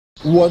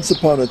Once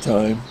upon a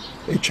time,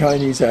 a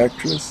Chinese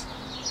actress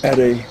at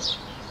a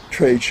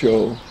trade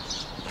show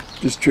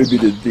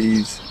distributed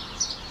these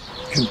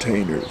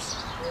containers.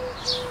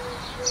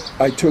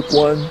 I took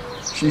one.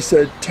 She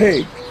said,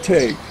 "Take,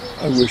 take."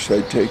 I wish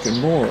I'd taken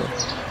more.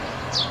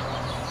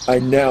 I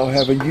now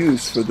have a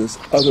use for this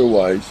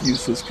otherwise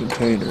useless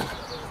container.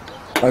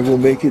 I will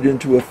make it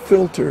into a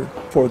filter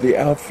for the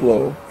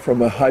outflow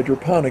from a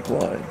hydroponic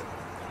line.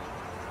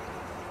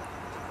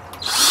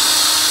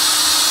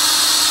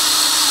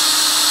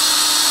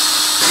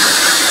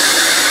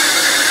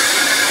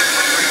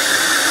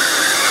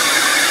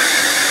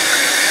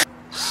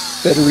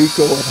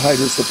 Federico of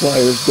Hydro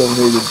Suppliers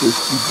donated this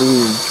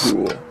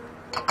debrewing tool.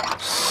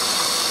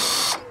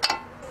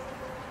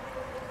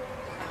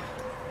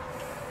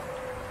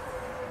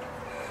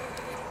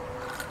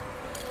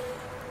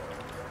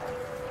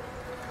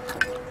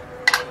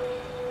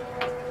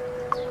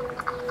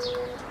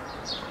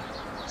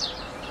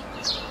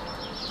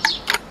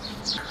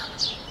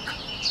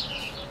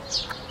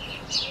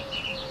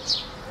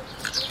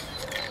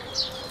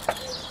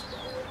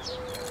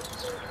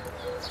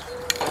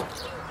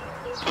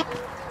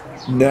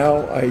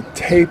 Now I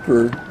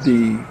taper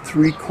the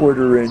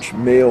 3/4 inch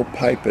male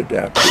pipe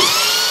adapter.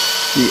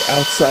 The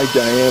outside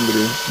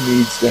diameter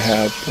needs to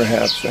have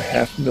perhaps a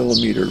 1/2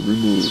 millimeter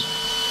removed.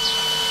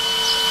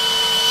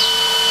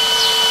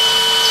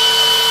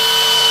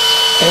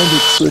 And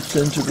it slips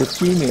into the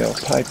female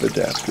pipe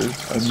adapter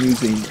I'm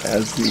using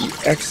as the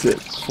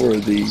exit for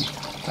the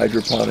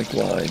hydroponic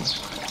line.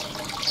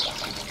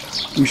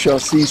 We shall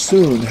see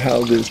soon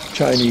how this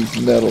Chinese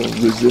metal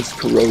resists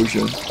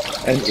corrosion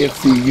and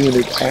if the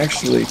unit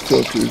actually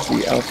filters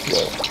the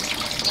outflow.